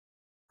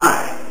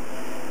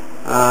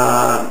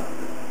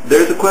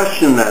There's a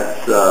question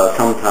that's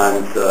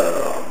sometimes,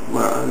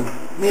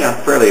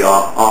 fairly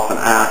often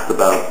asked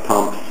about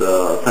pumps,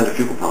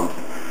 centrifugal pumps,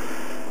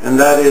 and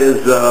that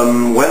is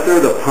whether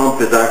the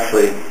pump is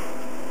actually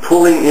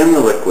pulling in the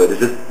liquid.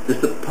 Does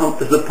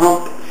the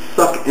pump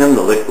suck in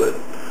the liquid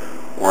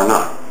or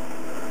not?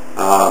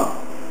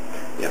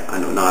 Yeah, I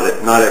know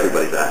not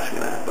everybody's asking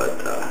that, but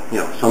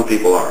some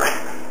people are.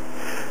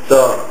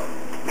 So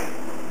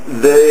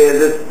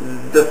the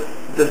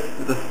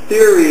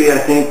theory, I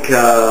think,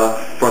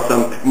 for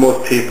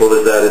most people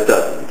is that it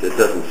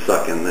doesn't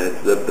suck in.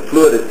 The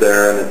fluid is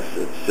there, and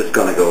it's just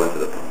going to go into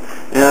the pump.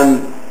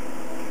 And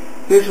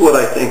here's what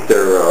I think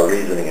their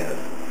reasoning is.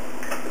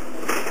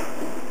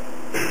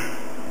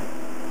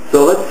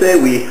 So let's say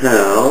we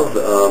have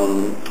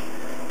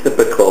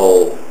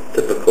typical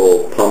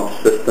pump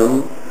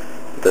system,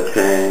 the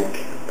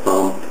tank,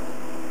 pump,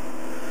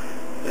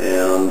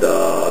 and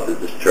the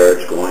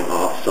discharge going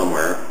off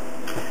somewhere.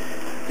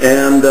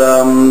 And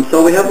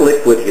so we have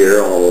liquid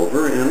here all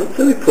over, and let's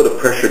say we put a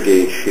pressure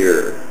gauge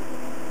here.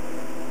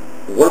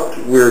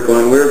 We're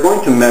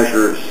going to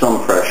measure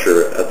some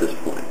pressure at this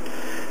point,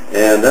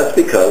 and that's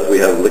because we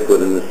have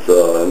liquid in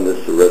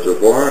this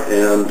reservoir,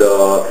 and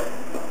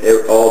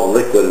all the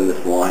liquid in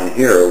this line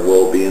here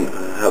will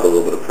have a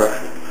little bit of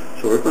pressure.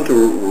 So we're going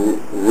to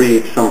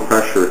read some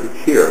pressure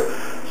here.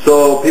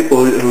 So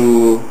people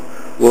who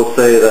will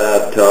say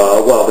that,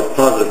 well, this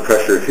positive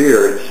pressure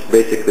here, it's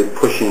basically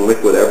pushing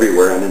liquid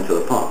everywhere and into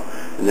the pump.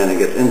 And then it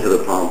gets into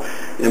the pump,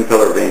 the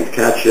impeller vanes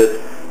catch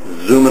it,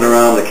 zooming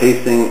around the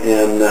casing,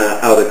 and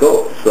out it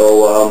goes.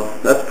 So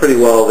that's pretty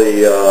well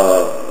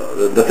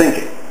the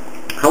thinking.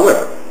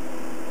 However,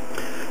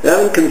 they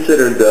haven't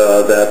considered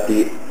that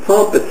the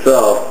pump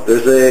itself,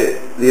 as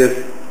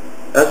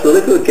the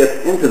liquid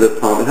gets into the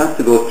pump, it has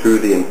to go through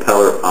the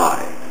impeller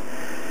eye.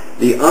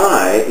 The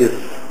eye is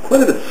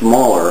quite a bit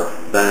smaller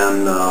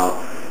than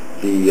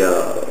the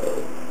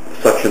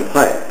suction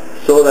pipe,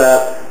 so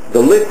that the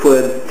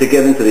liquid, to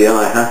get into the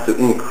eye, has to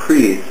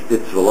increase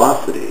its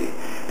velocity.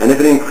 And if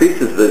it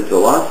increases its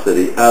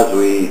velocity, as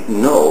we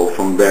know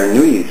from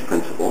Bernoulli's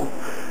principle,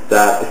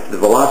 that if the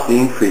velocity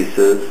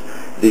increases,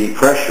 the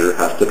pressure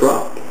has to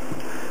drop.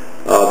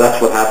 That's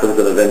what happens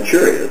in a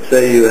venturi. Let's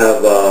say you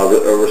have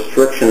a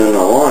restriction in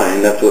a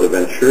line. That's what a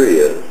venturi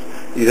is.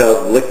 You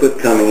have liquid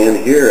coming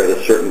in here at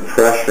a certain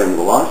pressure and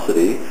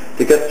velocity.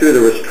 To get through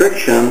the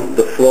restriction,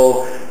 the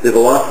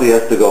velocity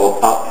has to go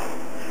up.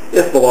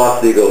 If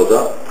velocity goes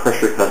up,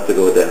 pressure has to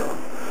go down.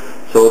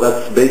 So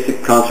that's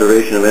basic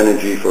conservation of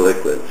energy for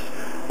liquids.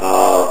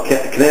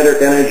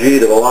 Kinetic energy,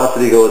 the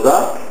velocity goes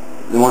up.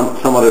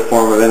 Some other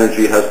form of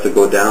energy has to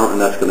go down, and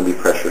that's going to be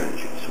pressure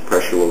energy. So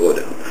pressure will go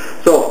down.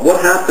 So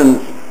what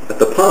happens at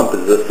the pump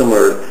is a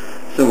similar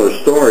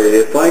story.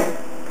 If I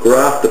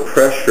graph the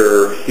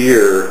pressure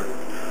here,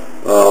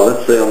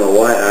 let's say on the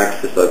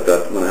y-axis I'm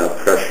going to have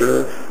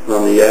pressure.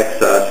 On the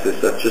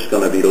x-axis, that's just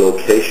going to be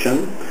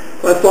location.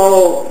 If I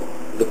follow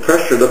the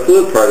pressure, the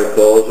fluid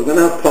particles, we're going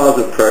to have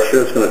positive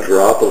pressure. It's going to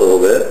drop a little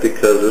bit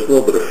because there's a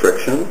little bit of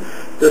friction.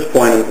 At this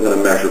point, I'm going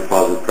to measure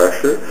positive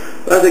pressure.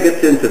 But as it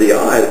gets into the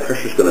eye, the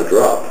pressure is going to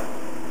drop.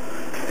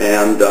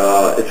 And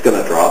it's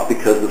going to drop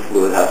because the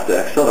fluid has to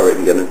accelerate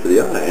and get into the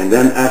eye. And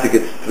then as it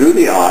gets through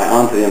the eye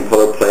onto the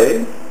impeller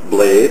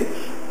blades,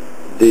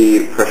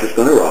 the pressure is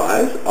going to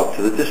rise up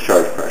to the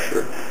discharge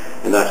pressure.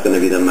 And that's going to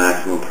be the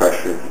maximum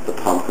pressure the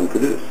pump can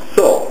produce.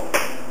 So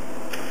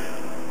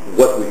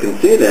what we can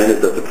see then is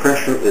that the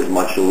pressure is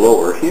much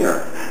lower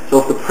here. So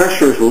if the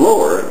pressure is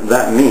lower,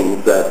 that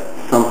means that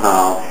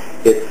somehow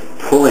it's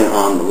pulling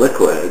on the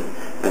liquid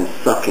and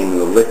sucking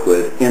the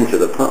liquid into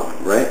the pump,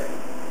 right?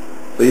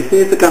 So you see,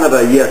 it's a kind of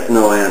a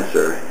yes-no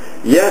answer.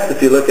 Yes,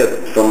 if you look at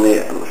it from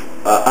the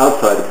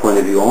outside point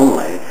of view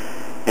only,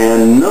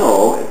 and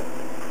no,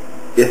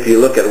 if you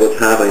look at what's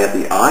happening at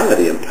the eye of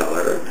the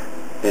impeller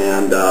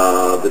and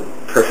the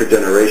pressure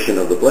generation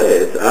of the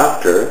blades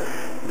after,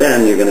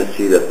 then you're going to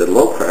see that the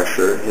low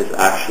pressure is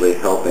actually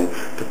helping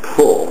to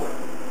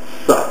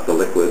suck the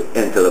liquid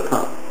into the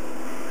pump.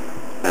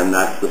 And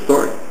that's the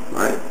story. All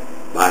right?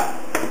 Bye.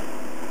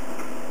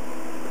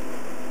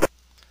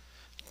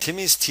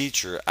 Timmy's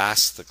teacher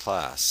asks the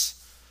class,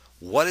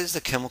 "What is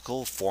the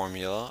chemical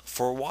formula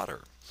for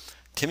water?"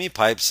 Timmy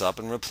pipes up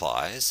and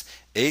replies,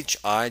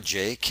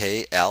 HIJKLMNO.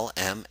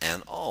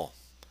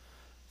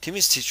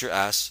 Timmy's teacher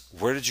asks,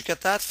 "Where did you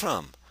get that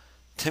from?"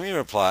 Timmy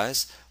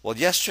replies, "Well,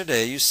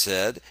 yesterday you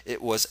said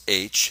it was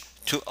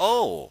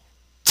H2O."